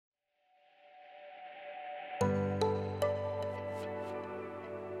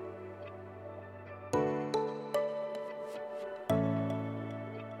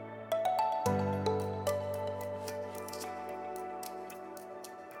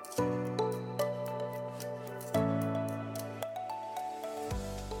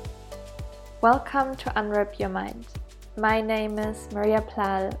Welcome to Unwrap Your Mind. My name is Maria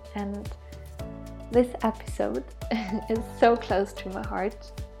Plal, and this episode is so close to my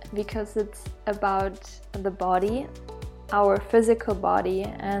heart because it's about the body, our physical body,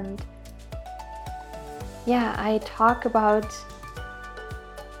 and I talk about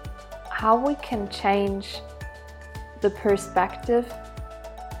how we can change the perspective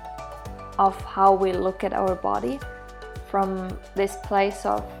of how we look at our body from this place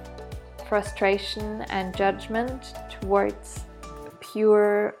of frustration and judgment towards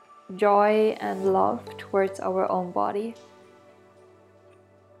pure joy and love towards our own body.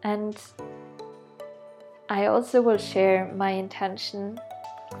 And I also will share my intention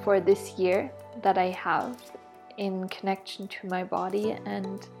for this year that I have in connection to my body.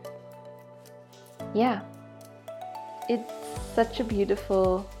 And it's such a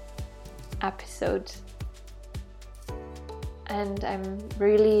beautiful episode, and I'm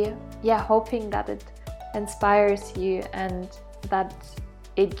really hoping that it inspires you and that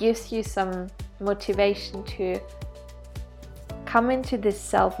it gives you some motivation to come into this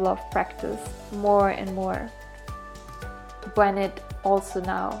self-love practice more and more, when it also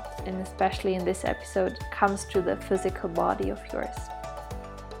now, and especially in this episode, comes to the physical body of yours.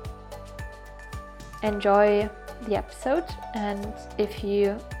 Enjoy the episode, and if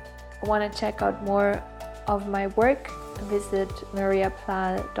you want to check out more of my work, visit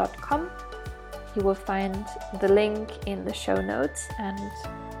mariaplal.com. You will find the link in the show notes, and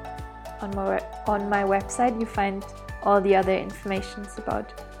on my website you find all the other information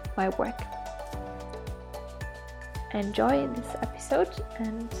about my work. Enjoy this episode,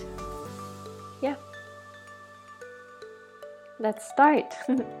 and let's start.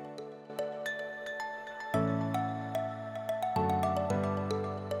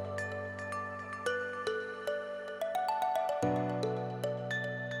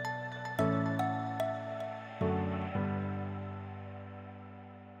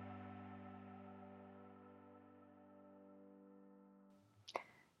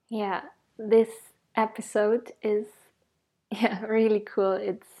 This episode is really cool.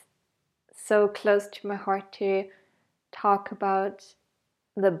 It's so close to my heart to talk about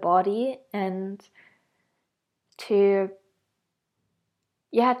the body and to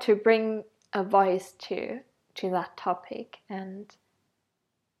bring a voice to that topic. And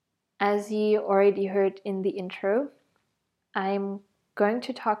as you already heard in the intro, I'm going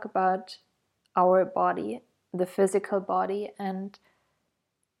to talk about our body, the physical body. And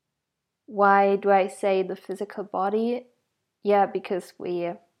why do I say the physical body? Because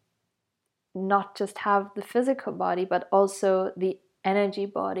we not just have the physical body, but also the energy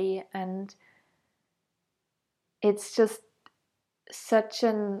body. And it's just such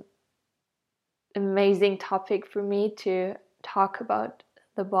an amazing topic for me to talk about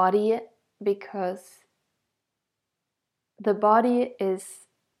the body, because the body is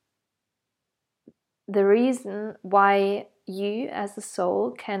the reason why you as a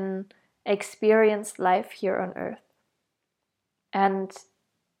soul can experience life here on earth. And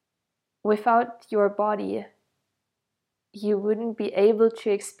without your body, you wouldn't be able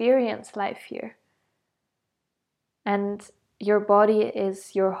to experience life here. And your body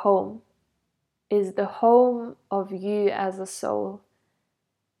is your home, is the home of you as a soul.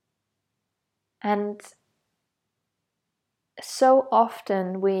 And so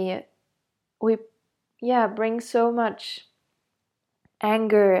often we bring so much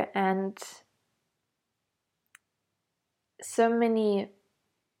anger and so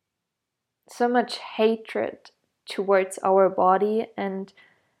much hatred towards our body, and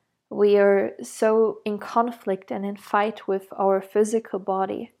we are so in conflict and in fight with our physical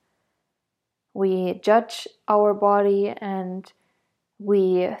body. We judge our body and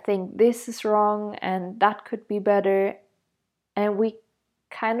we think this is wrong and that could be better, and we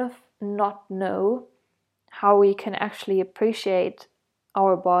kind of not know how we can actually appreciate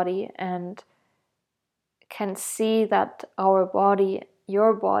our body and can see that our body,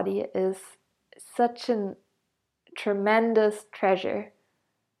 your body, is such a tremendous treasure.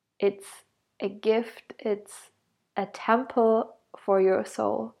 It's a gift, it's a temple for your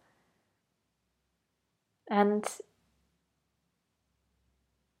soul. And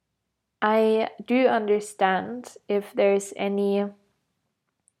I do understand if there's any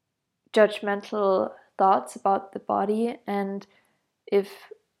judgmental thoughts about the body, and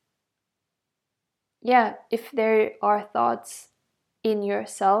if there are thoughts in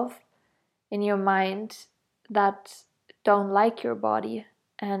yourself, in your mind, that don't like your body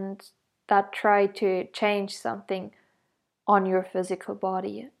and that try to change something on your physical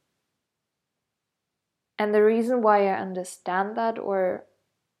body. And the reason why I understand that, or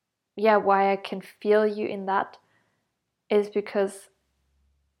why I can feel you in that is because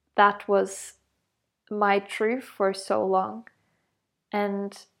that was my truth for so long.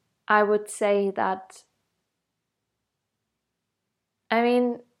 And I would say that, I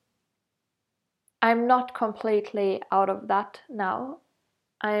mean, I'm not completely out of that now.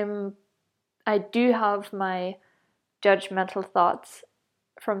 I do have my judgmental thoughts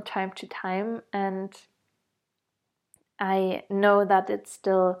from time to time, and I know that it's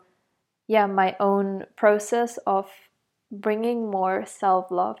still my own process of bringing more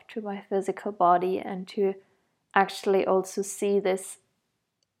self-love to my physical body, and to actually also see this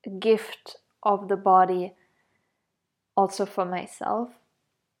gift of the body also for myself.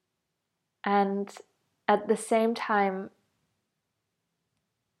 And at the same time,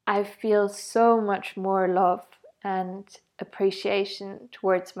 I feel so much more love and appreciation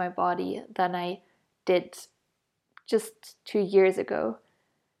towards my body than I did just 2 years ago.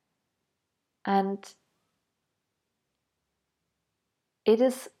 And it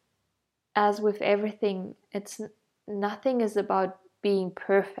is, as with everything, nothing is about being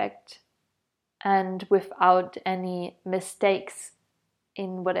perfect and without any mistakes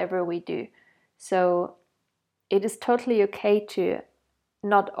in whatever we do. So it is totally okay to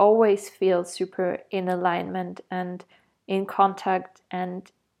not always feel super in alignment and in contact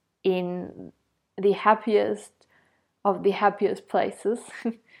and in the happiest of the happiest places.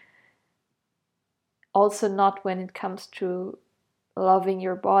 Also not when it comes to loving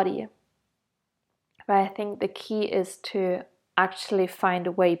your body. But I think the key is to actually find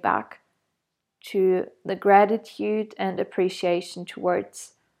a way back to the gratitude and appreciation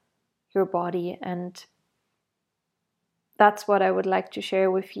towards your body. And that's what I would like to share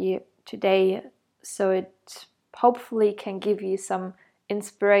with you today, so it hopefully can give you some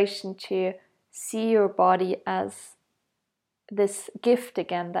inspiration to see your body as this gift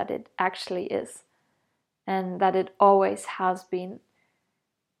again that it actually is, and that it always has been.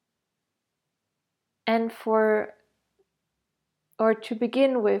 And to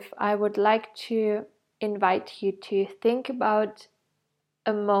begin with, I would like to invite you to think about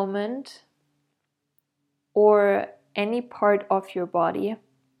a moment or any part of your body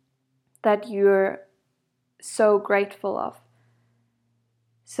that you're so grateful of.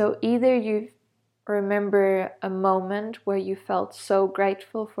 So either you remember a moment where you felt so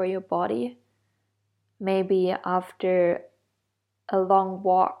grateful for your body, maybe after a long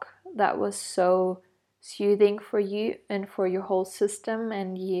walk that was so soothing for you and for your whole system,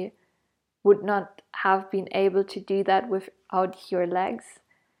 and you would not have been able to do that without your legs,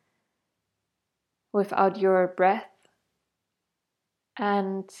 without your breath.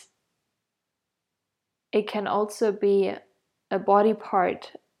 And it can also be a body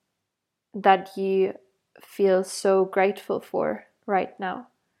part that you feel so grateful for right now.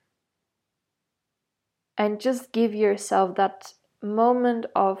 And just give yourself that moment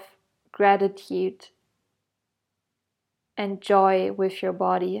of gratitude and joy with your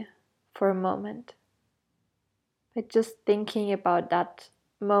body for a moment. But just thinking about that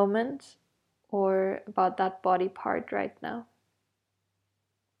moment or about that body part right now.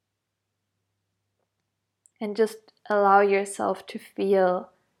 And just allow yourself to feel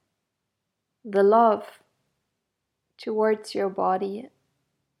the love towards your body.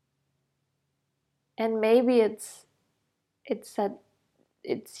 And maybe it's that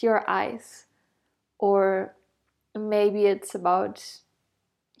it's your eyes, or maybe it's about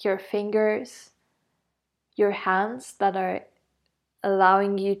your fingers, your hands that are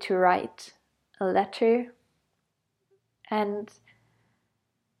allowing you to write a letter. And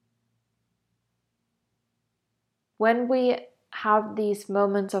when we have these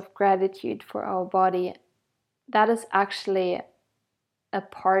moments of gratitude for our body, that is actually a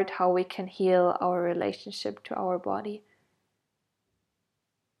part how we can heal our relationship to our body.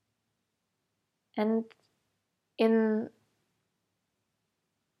 And in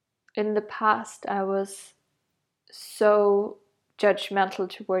the past, I was so judgmental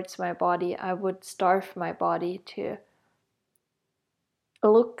towards my body. I would starve my body to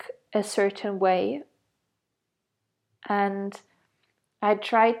look a certain way, and I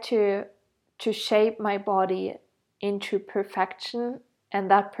tried to shape my body into perfection, and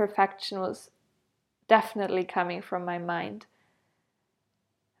that perfection was definitely coming from my mind,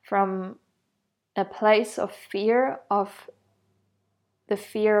 from a place of fear, of the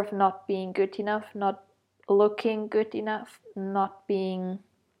fear of not being good enough, not looking good enough, not being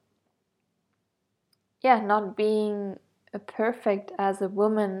perfect as a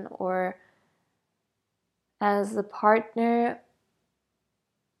woman or as a partner,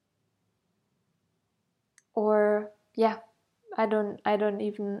 or I don't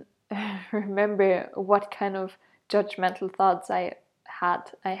even remember what kind of judgmental thoughts I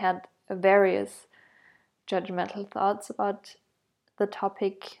had. I had various judgmental thoughts about the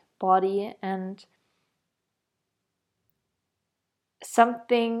topic body, and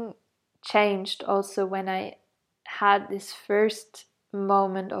something changed also when I had this first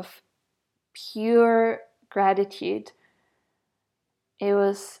moment of pure gratitude. It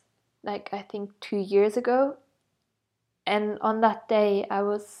was like, I think 2 years ago, and on that day I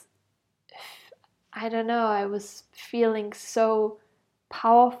was feeling so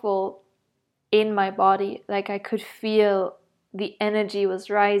powerful in my body. Like, I could feel the energy was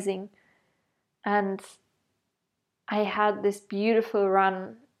rising, and I had this beautiful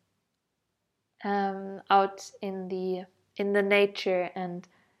run out in the nature, and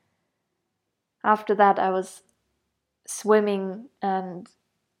after that I was swimming, and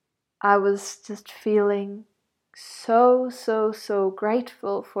I was just feeling so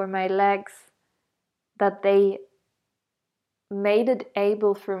grateful for my legs, that they made it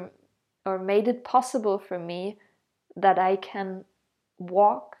possible for me that I can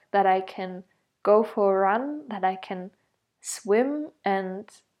walk, that I can go for a run, that I can swim. And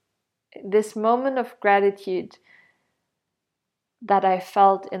this moment of gratitude that I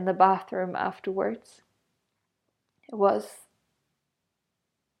felt in the bathroom afterwards was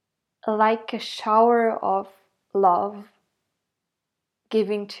like a shower of love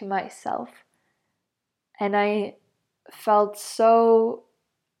giving to myself. And I felt so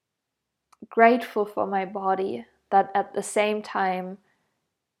grateful for my body that at the same time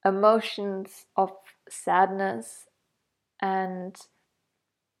emotions of sadness and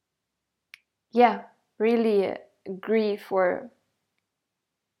really grief or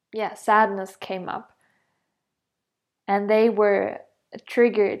sadness came up, and they were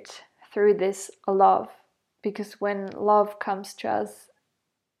triggered through this love, because when love comes to us,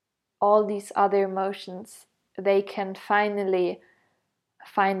 all these other emotions, they can finally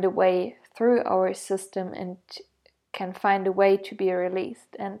find a way through our system and can find a way to be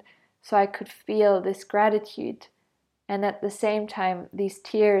released. And so I could feel this gratitude, and at the same time these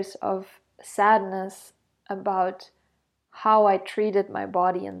tears of sadness about how I treated my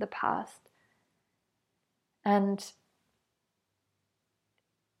body in the past. And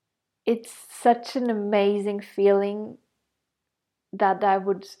it's such an amazing feeling that I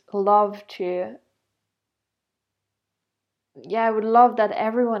would love that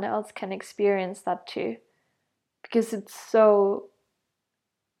everyone else can experience that too, because it's so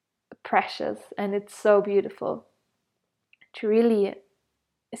precious and it's so beautiful to really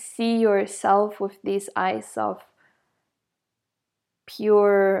see yourself with these eyes of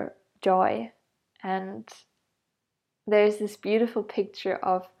pure joy. And there's this beautiful picture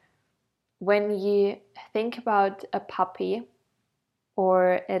of when you think about a puppy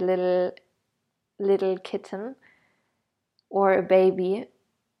or a little kitten or a baby.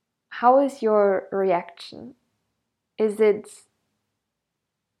 How is your reaction? Is it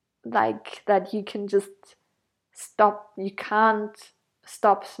like that you can just stop, you can't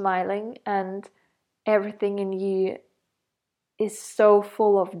stop smiling, and everything in you is so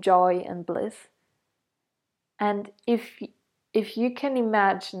full of joy and bliss? And if you can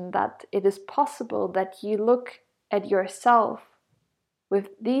imagine that it is possible that you look at yourself with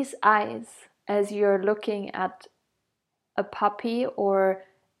these eyes as you're looking at a puppy or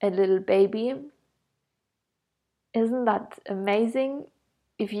a little baby, isn't that amazing?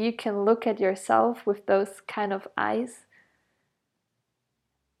 If you can look at yourself with those kind of eyes.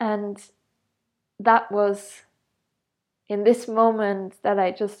 And that was in this moment that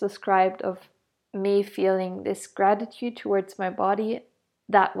I just described of me feeling this gratitude towards my body.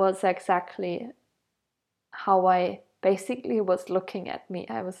 That was exactly how I basically was looking at me.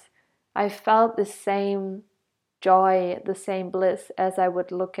 I felt the same joy, the same bliss as I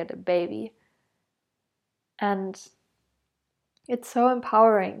would look at a baby. And it's so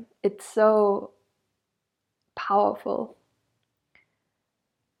empowering. It's so powerful.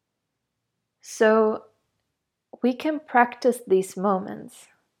 So we can practice these moments.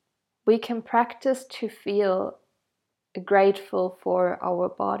 We can practice to feel grateful for our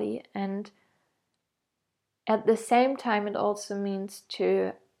body. And at the same time, it also means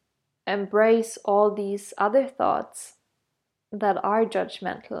to embrace all these other thoughts that are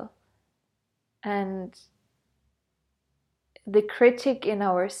judgmental, and the critic in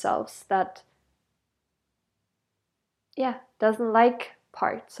ourselves that doesn't like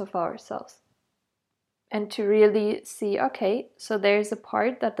parts of ourselves. And to really see, okay, so there's a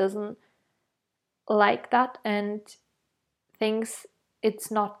part that doesn't like that and thinks it's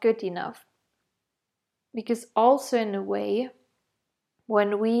not good enough. Because also in a way,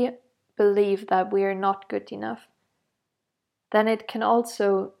 when we believe that we are not good enough, then it can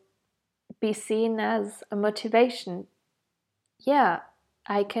also be seen as a motivation. Yeah,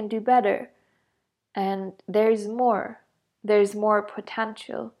 I can do better, and there's more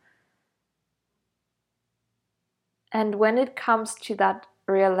potential. And when it comes to that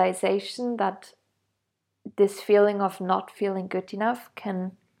realization that this feeling of not feeling good enough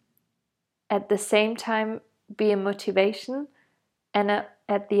can at the same time be a motivation, and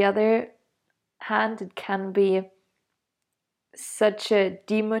at the other hand, it can be such a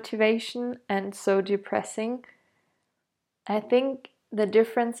demotivation and so depressing. I think the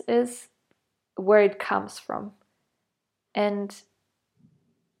difference is where it comes from. And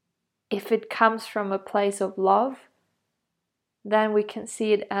if it comes from a place of love, then we can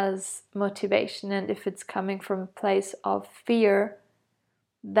see it as motivation. And if it's coming from a place of fear,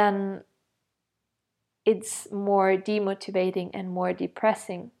 then it's more demotivating and more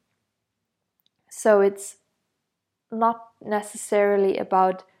depressing. So it's not necessarily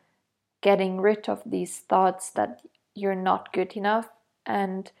about getting rid of these thoughts that you're not good enough,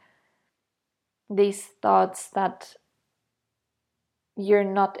 and these thoughts that you're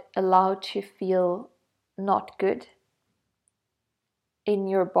not allowed to feel not good in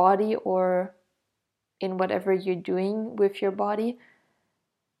your body or in whatever you're doing with your body.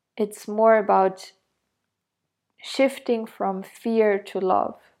 It's more about shifting from fear to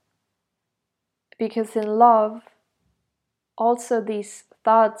love. Because in love, also these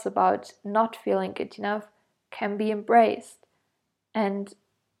thoughts about not feeling good enough can be embraced. And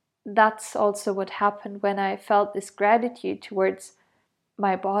that's also what happened when I felt this gratitude towards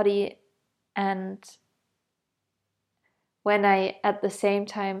my body, and when I at the same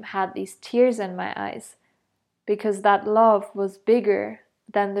time had these tears in my eyes, because that love was bigger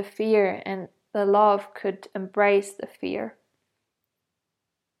than the fear, and the love could embrace the fear.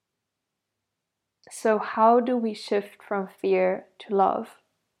 So how do we shift from fear to love?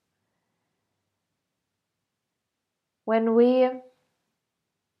 When we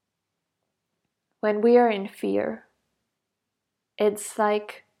are in fear, it's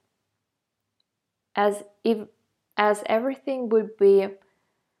like as everything would be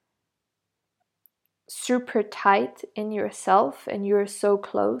super tight in yourself and you're so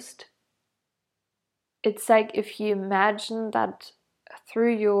closed. It's like if you imagine that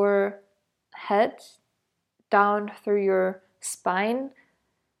through your head, down through your spine,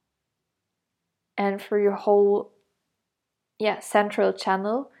 and through your whole central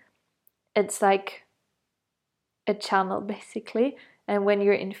channel, it's like a channel basically. And when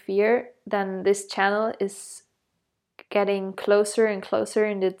you're in fear, then this channel is getting closer and closer,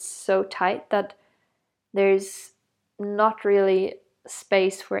 and it's so tight that there's not really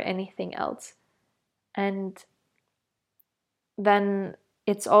space for anything else. And then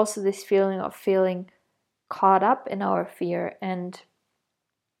it's also this feeling of feeling caught up in our fear and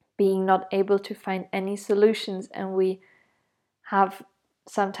being not able to find any solutions, and we have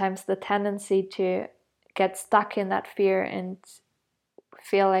sometimes the tendency to get stuck in that fear and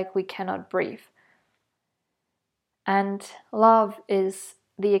feel like we cannot breathe. And love is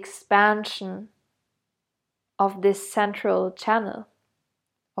the expansion of this central channel,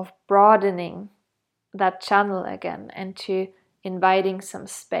 of broadening that channel again and to inviting some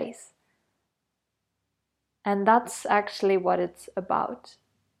space. And that's actually what it's about.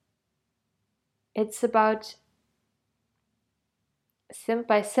 It's about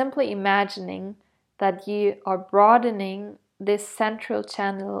by simply imagining that you are broadening this central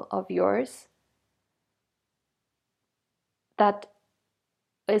channel of yours that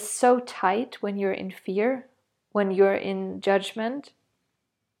is so tight when you're in fear, when you're in judgment.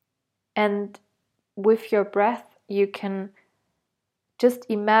 And with your breath, you can just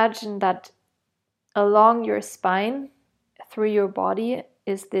imagine that along your spine, through your body,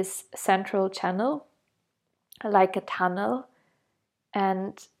 is this central channel, like a tunnel.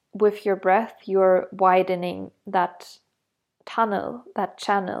 And with your breath, you're widening that tunnel, that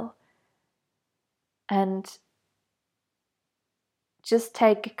channel. And just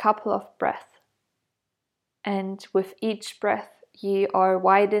take a couple of breaths. And with each breath, you are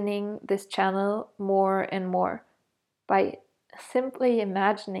widening this channel more and more by simply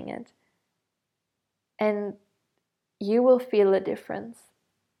imagining it. And you will feel a difference.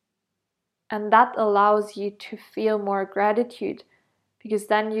 And that allows you to feel more gratitude, because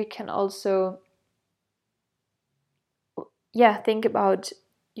then you can also think about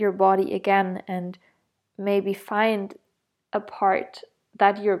your body again and maybe find a part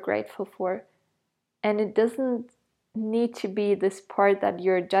that you're grateful for. And it doesn't need to be this part that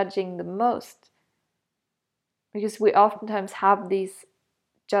you're judging the most, because we oftentimes have these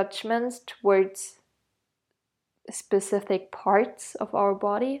judgments towards specific parts of our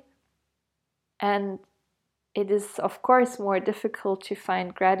body. And it is, of course, more difficult to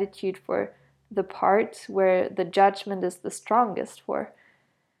find gratitude for the parts where the judgment is the strongest for.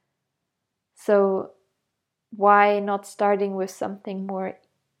 So why not starting with something more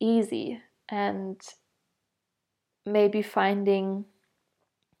easy and maybe finding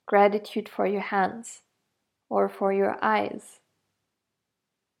gratitude for your hands or for your eyes,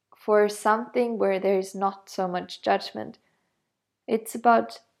 for something where there is not so much judgment. It's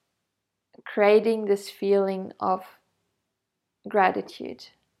about creating this feeling of gratitude,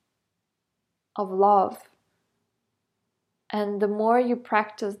 of love. And the more you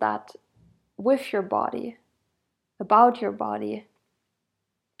practice that with your body, about your body,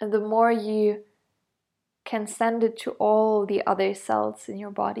 and the more you can send it to all the other cells in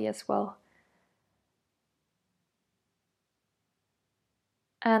your body as well.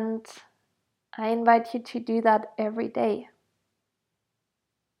 And I invite you to do that every day.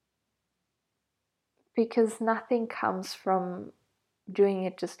 Because nothing comes from doing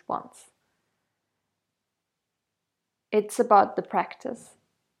it just once. It's about the practice.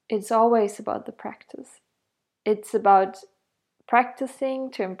 It's always about the practice. It's about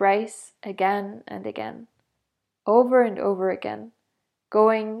practicing to embrace again and again, over and over again,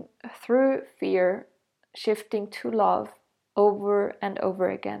 going through fear, shifting to love over and over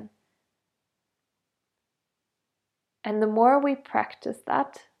again. And the more we practice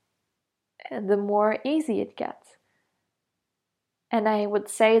that, the more easy it gets. And I would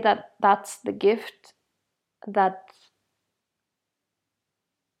say that that's the gift that,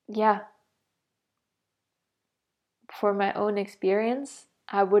 for my own experience,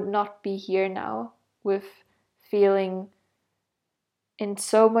 I would not be here now with feeling in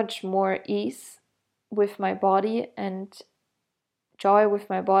so much more ease with my body and joy with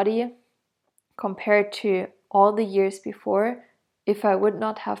my body compared to all the years before if I would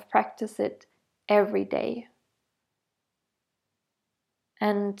not have practiced it every day.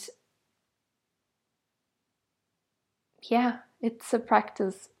 And it's a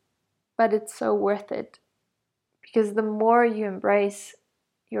practice, but it's so worth it. Because the more you embrace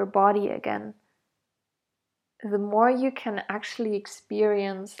your body again, the more you can actually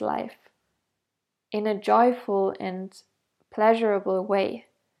experience life in a joyful and pleasurable way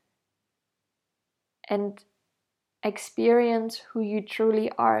and experience who you truly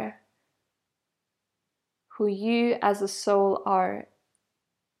are, who you as a soul are.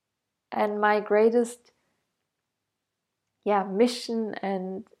 And my greatest mission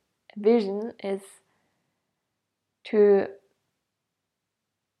and vision is to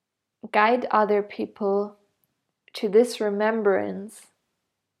guide other people to this remembrance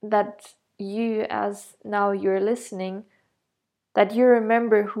that you, as now you're listening, that you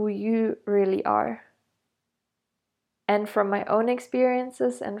remember who you really are. And from my own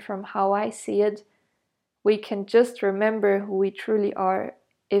experiences and from how I see it, we can just remember who we truly are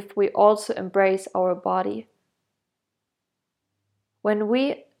if we also embrace our body. When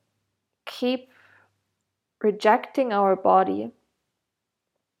we keep rejecting our body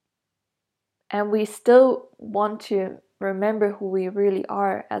and we still want to remember who we really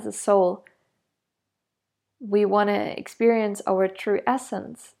are as a soul, we want to experience our true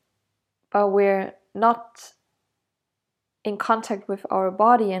essence, but we're not in contact with our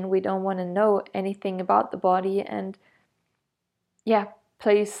body and we don't want to know anything about the body, and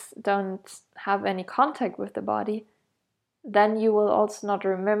please don't have any contact with the body, then you will also not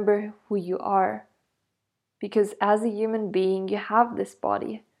remember who you are. Because as a human being, you have this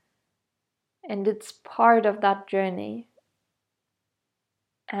body, and it's part of that journey.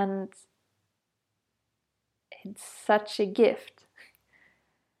 And it's such a gift.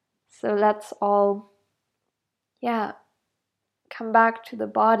 So let's all, come back to the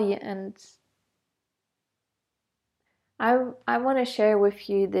body. And I want to share with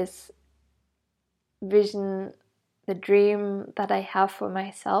you this vision, the dream that I have for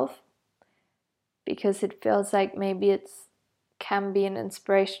myself, because it feels like maybe it can be an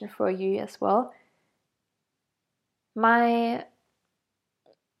inspiration for you as well. My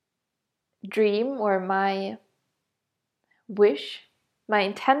dream, or my wish, my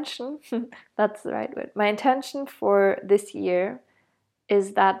intention, that's the right word, my intention for this year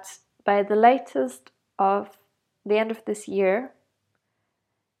is that by the latest of the end of this year,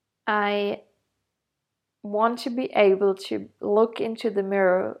 I want to be able to look into the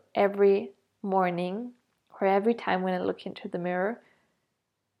mirror every morning or every time when I look into the mirror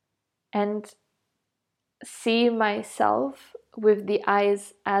and see myself with the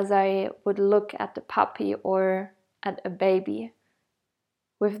eyes as I would look at a puppy or at a baby,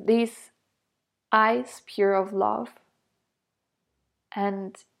 with these eyes pure of love.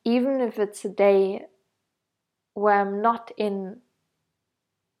 And even if it's a day where I'm not in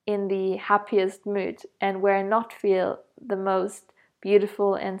the happiest mood and where I not feel the most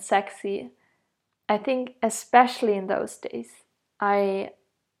beautiful and sexy, I think especially in those days, I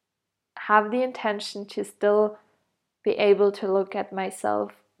have the intention to still be able to look at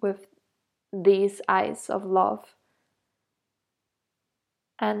myself with these eyes of love.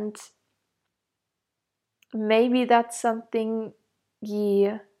 And maybe that's something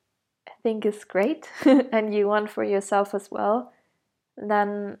you think is great and you want for yourself as well.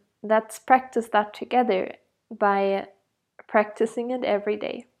 Then let's practice that together by practicing it every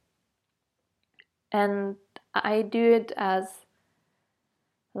day. And I do it as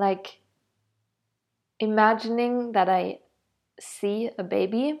like imagining that I see a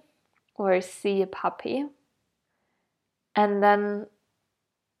baby or see a puppy, and then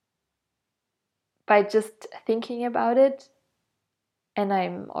by just thinking about it, and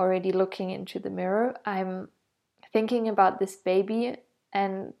I'm already looking into the mirror, I'm thinking about this baby,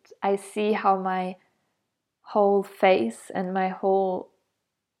 and I see how my whole face and my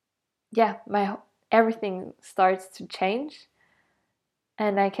everything starts to change,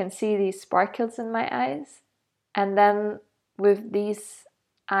 and I can see these sparkles in my eyes. And then with these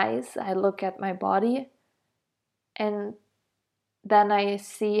eyes I look at my body, and then I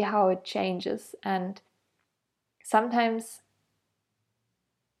see how it changes. And sometimes,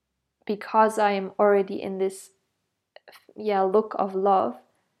 because I am already in this look of love,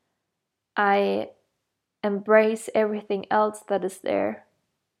 I embrace everything else that is there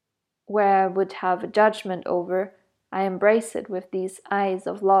where I would have a judgment over. I embrace it with these eyes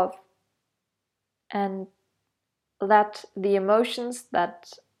of love, and let the emotions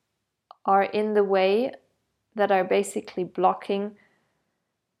that are in the way, that are basically blocking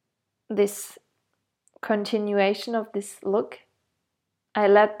this continuation of this look, I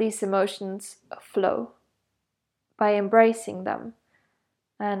let these emotions flow by embracing them.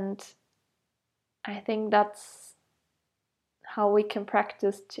 And I think that's how we can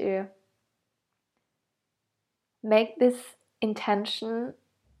practice to make this intention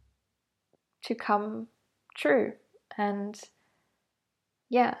to come true. And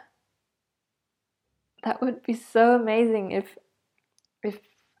yeah, that would be so amazing if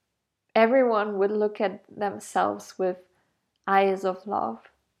everyone would look at themselves with eyes of love.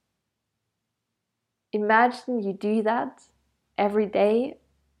 Imagine you do that every day,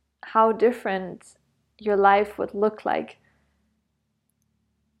 how different your life would look like.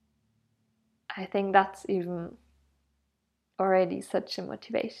 I think that's even already such a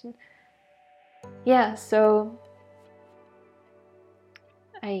motivation. Yeah, so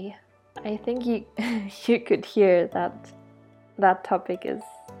I think you you could hear that topic is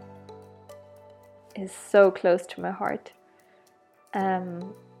so close to my heart.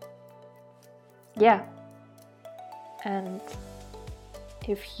 Yeah, and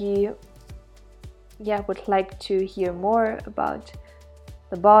if you would like to hear more about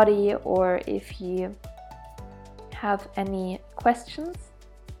the body, or if you have any questions,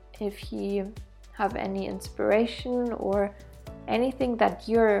 if you have any inspiration or anything that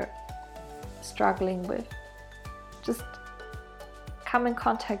you're struggling with, just come in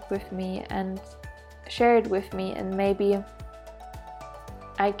contact with me and share it with me, and maybe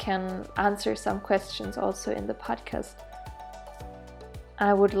I can answer some questions also in the podcast.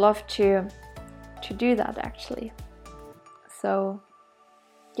 I would love to do that, actually. So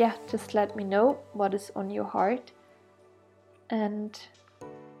yeah, just let me know what is on your heart. And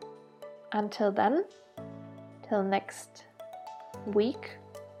until then, till next week,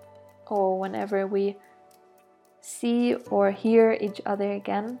 or whenever we see or hear each other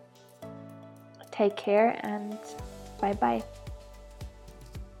again, take care and bye bye.